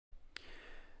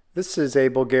This is a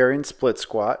Bulgarian split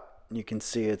squat. You can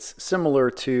see it's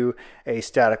similar to a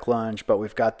static lunge, but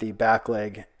we've got the back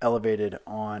leg elevated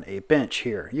on a bench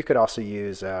here. You could also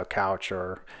use a couch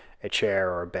or a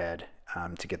chair or a bed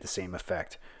to get the same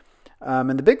effect.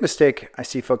 And the big mistake I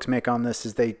see folks make on this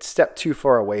is they step too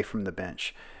far away from the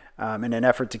bench. In an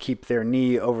effort to keep their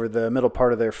knee over the middle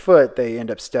part of their foot, they end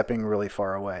up stepping really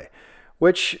far away,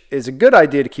 which is a good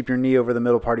idea to keep your knee over the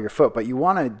middle part of your foot, but you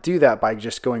want to do that by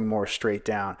just going more straight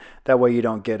down. That way you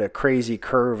don't get a crazy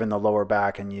curve in the lower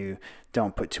back and you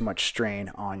don't put too much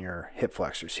strain on your hip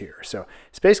flexors here. So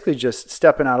it's basically just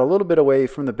stepping out a little bit away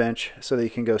from the bench so that you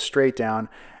can go straight down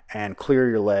and clear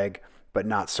your leg, but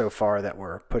not so far that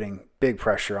we're putting big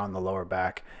pressure on the lower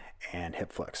back and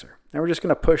hip flexor. Now we're just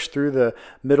going to push through the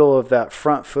middle of that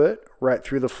front foot right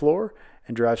through the floor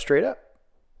and drive straight up.